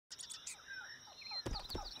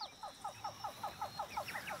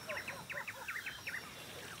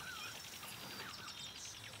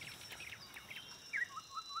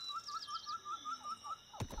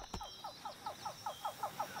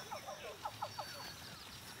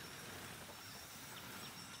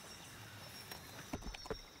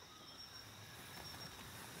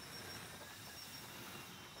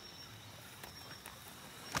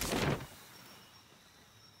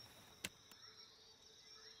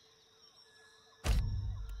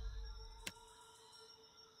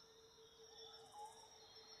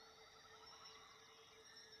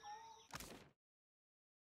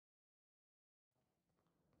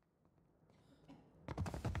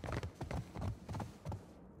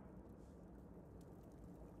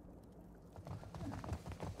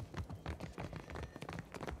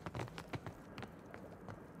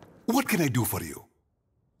What can I do for you?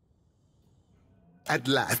 At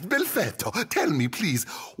last, Belfetto, tell me, please,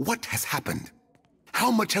 what has happened? How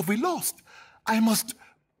much have we lost? I must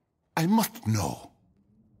know.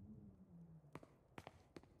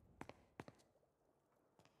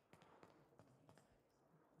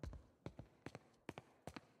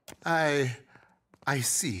 I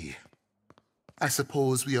see. I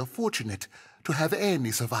suppose we are fortunate to have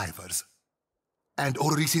any survivors. And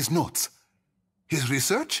Orisi's notes. His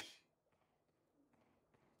research?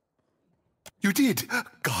 You did.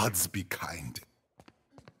 Gods be kind.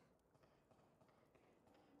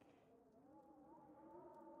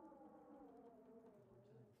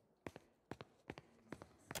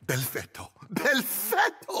 Belfetto!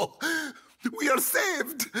 Belfetto! We are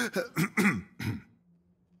saved!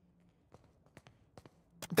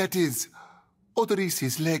 That is,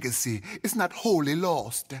 Odorisi's legacy is not wholly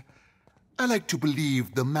lost. I like to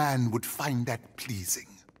believe the man would find that pleasing.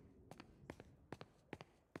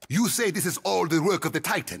 You say this is all the work of the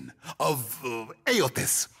Titan, of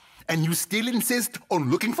Aothis, and you still insist on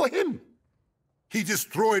looking for him? He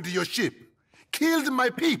destroyed your ship, killed my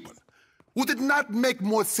people. Would it not make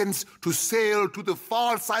more sense to sail to the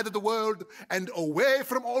far side of the world and away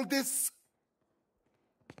from all this?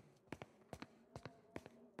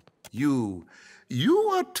 You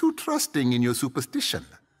are too trusting in your superstition.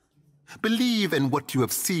 Believe in what you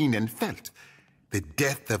have seen and felt. The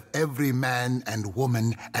death of every man and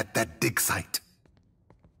woman at that dig site.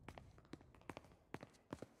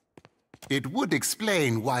 It would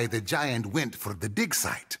explain why the giant went for the dig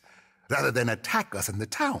site, rather than attack us in the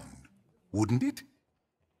town, wouldn't it?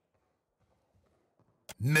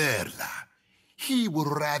 Merla. He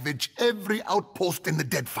will ravage every outpost in the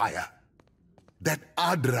Deadfire. That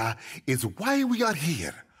Adra is why we are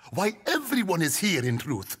here, why everyone is here in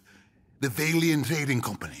truth. The Valiant Trading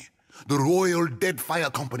Company, the Royal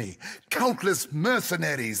Deadfire Company, countless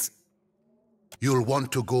mercenaries. You'll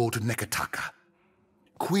want to go to Neketaka.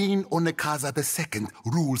 Queen Onekaza II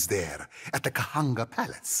rules there, at the Kahanga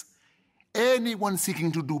Palace. Anyone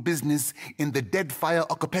seeking to do business in the Deadfire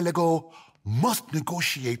Archipelago must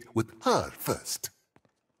negotiate with her first.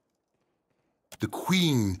 The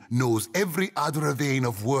Queen knows every Adra vein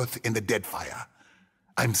of worth in the Deadfire.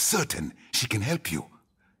 I'm certain she can help you.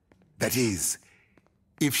 That is,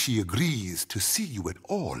 if she agrees to see you at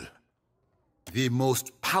all. The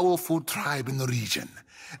most powerful tribe in the region,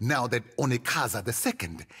 now that Onekaza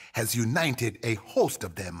II has united a host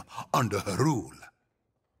of them under her rule.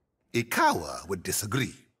 Ikawa would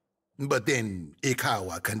disagree, but then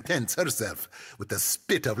Ikawa contents herself with a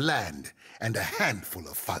spit of land and a handful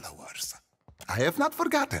of followers. I have not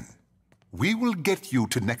forgotten. We will get you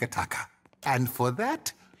to Neketaka, and for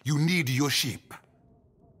that, you need your sheep.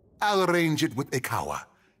 I'll arrange it with Ikawa.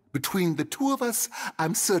 Between the two of us,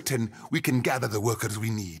 I'm certain we can gather the workers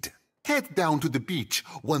we need. Head down to the beach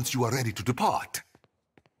once you are ready to depart.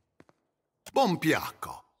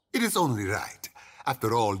 Bompiacco, it is only right,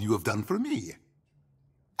 after all you have done for me.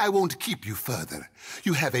 I won't keep you further.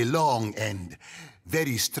 You have a long and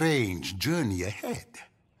very strange journey ahead.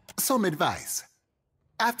 Some advice.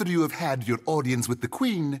 After you have had your audience with the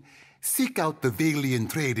Queen, seek out the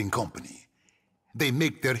Valiant Trading Company. They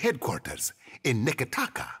make their headquarters in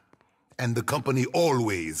Neketaka, and the company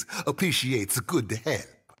always appreciates good help.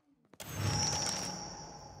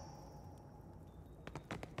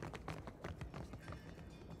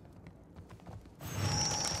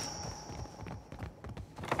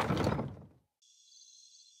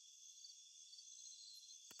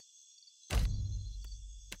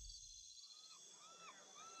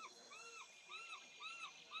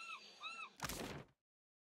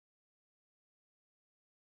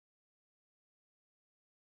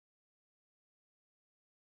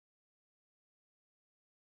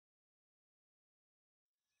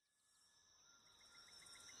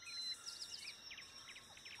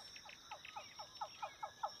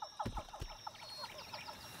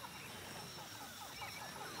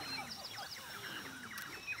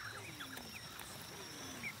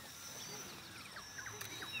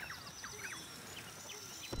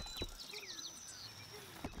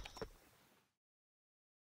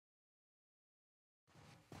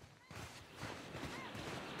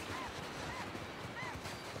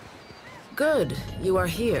 Good, you are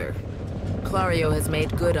here. Clario has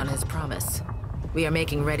made good on his promise. We are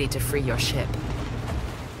making ready to free your ship.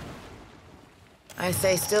 I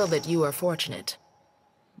say still that you are fortunate.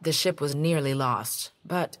 The ship was nearly lost,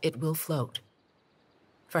 but it will float.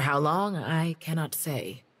 For how long, I cannot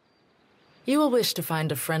say. You will wish to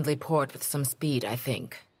find a friendly port with some speed, I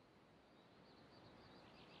think.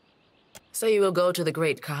 So you will go to the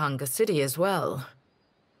great Kahanga city as well.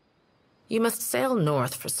 You must sail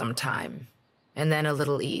north for some time, and then a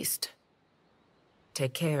little east.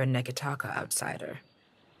 Take care in Nekitaka, outsider.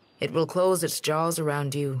 It will close its jaws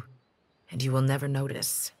around you, and you will never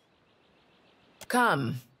notice.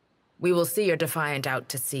 Come, we will see your Defiant out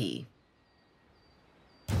to sea.